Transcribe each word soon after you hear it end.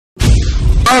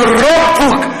Man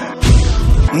Rabbuk,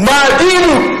 Ma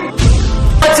Dinuk.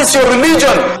 What is your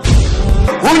religion?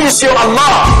 Who is your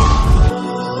Allah?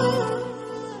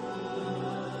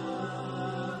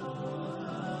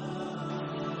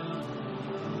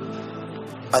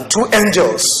 And two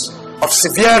angels of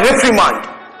severe reprimand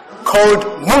called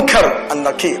Munkar and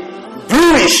Nakir,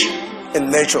 bluish in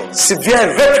nature,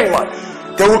 severe reprimand.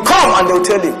 They will come and they will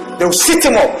tell him, they will sit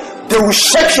him up, they will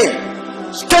shake him,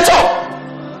 get up.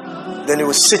 Then he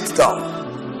will sit down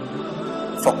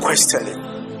for questioning.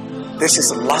 This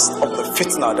is the last of the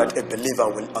fitna that a believer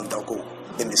will undergo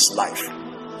in his life.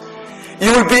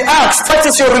 You will be asked, what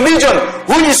is your religion?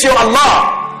 Who is your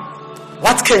Allah?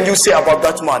 What can you say about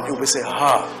that man? He will say,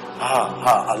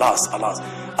 alas, alas.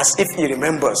 As if he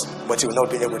remembers, but he will not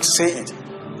be able to say it.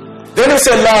 Then he will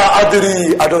say, La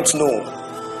adri, I don't know.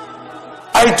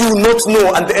 I do not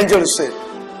know. And the angel will say,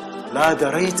 La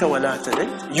daraita wa la tadait.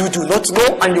 You do not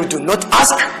know and you do not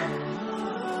ask.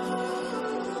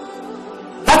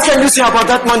 What can you say about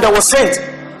that man that was sent?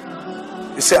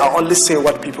 You say, I only say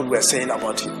what people were saying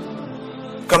about him.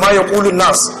 Kama yaqulu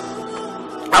nas.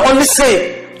 I only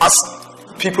say as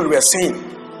people were saying.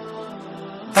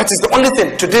 That is the only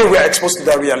thing. Today we are exposed to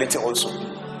that reality also.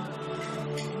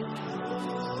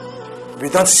 We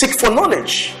don't seek for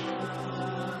knowledge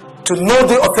to know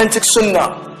the authentic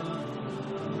sunnah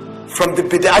from the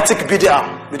bid'atic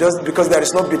bid'ah, because there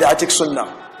is no bid'atic sunnah.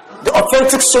 The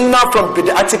authentic sunnah from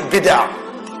bid'atic bid'ah.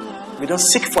 We don't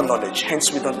seek for knowledge,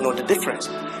 hence we don't know the difference.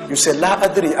 You say, La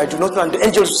adri, I do not know. And the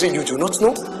angels say, you do not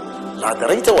know? La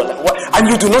daraita wala. And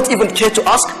you do not even care to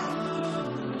ask?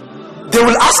 They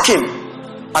will ask him,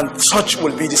 and such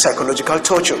will be the psychological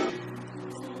torture.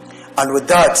 And with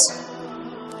that,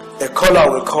 a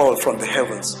caller will call from the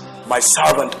heavens, my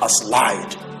servant has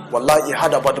lied. Wallah, he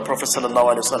heard about the Prophet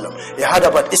sallallahu alaihi wasallam. He heard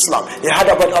about Islam. He heard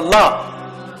about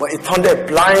Allah. But he turned a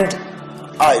blind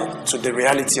eye to the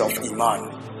reality of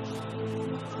Iman.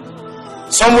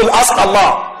 Some will ask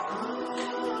Allah,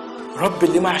 Rabbi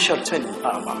lima hashartani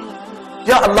a'ma.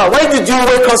 Ya Allah, why did you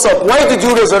wake us up? Why did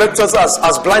you resurrect us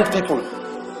as blind people?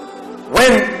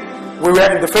 When we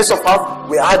were in the face of earth,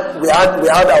 we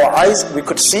had our eyes, we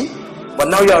could see. But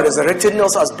now you are resurrecting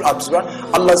us as blind.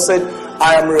 Allah said,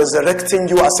 I am resurrecting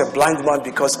you as a blind man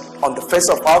because on the face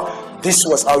of earth, this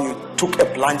was how you took a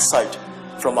blind sight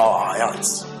from our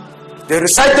ayats. They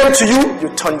recite them to you,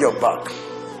 you turn your back.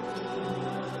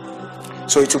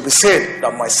 So it will be said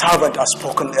that my servant has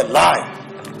spoken a lie.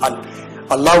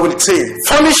 And Allah will say,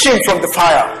 furnish him from the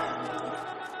fire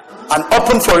and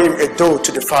open for him a door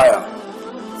to the fire.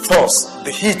 First,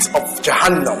 the heat of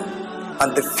Jahannam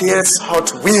and the fierce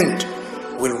hot wind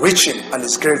will reach him, and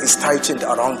his grave is tightened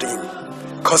around him,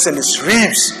 causing his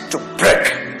ribs to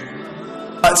break.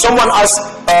 And someone asked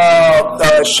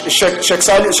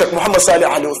Sheikh Muhammad Salih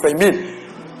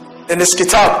Al-Uthaymin in his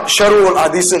kitab, Sharul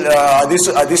Hadith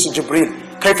Jibreel,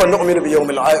 Kayfa nu'minu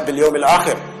bil-yawm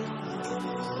al-akhir.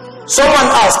 Someone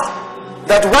asked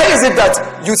that why is it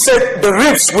that you said the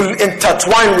ribs will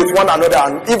intertwine with one another,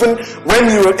 and even when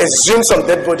you exhume some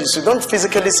dead bodies, you don't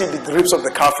physically see the ribs of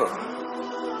the kafir.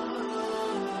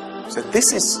 So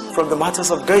this is from the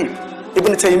matters of Ghaib.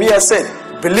 Ibn Taymiyyah said,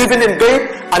 believing in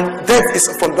Ghaib and death is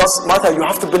from that matter, you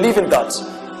have to believe in that.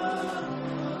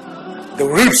 The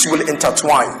ribs will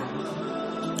intertwine,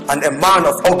 and a man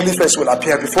of ugly face will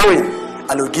appear before him,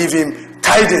 and will give him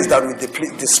tidings that will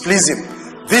displease him.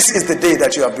 This is the day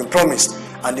that you have been promised.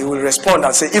 And he will respond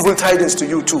and say, evil tidings to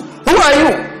you too. Who are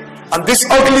you? And this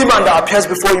ugly man that appears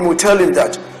before him will tell him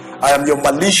that, I am your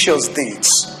malicious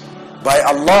deeds. By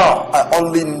Allah, I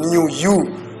only knew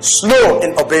you slow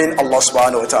in obeying Allah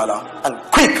subhanahu wa ta'ala and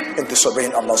quick in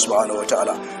disobeying Allah subhanahu wa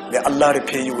ta'ala. May Allah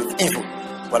repay you with evil.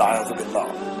 Wal'ayadhu billah.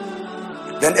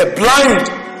 Then a blind,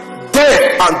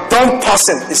 deaf and dumb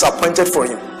person is appointed for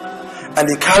him. And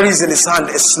he carries in his hand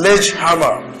a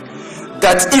sledgehammer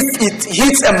that if it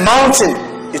hits a mountain,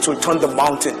 it will turn the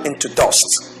mountain into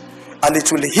dust. And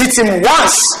it will hit him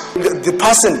once. The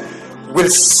person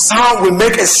will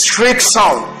make a shriek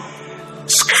sound,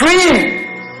 scream,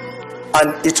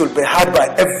 and it will be heard by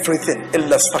everything,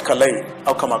 illa thaqalayn,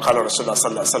 aw kama qala Rasulullah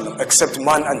sallallahu alaihi wasallam, except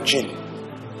man and jinn.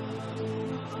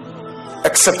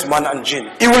 Except man and jinn.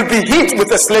 He will be hit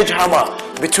with a sledgehammer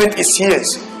between his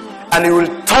ears, and he will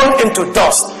turn into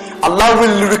dust. Allah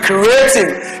will recreate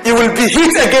him. He will be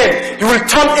hit again. He will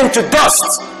turn into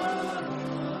dust.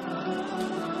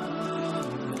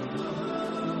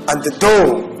 And the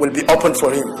door will be opened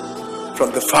for him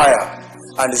from the fire,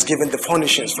 and is given the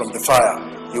furnishings from the fire.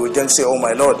 He will then say, oh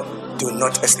my Lord, do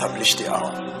not establish the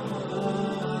hour.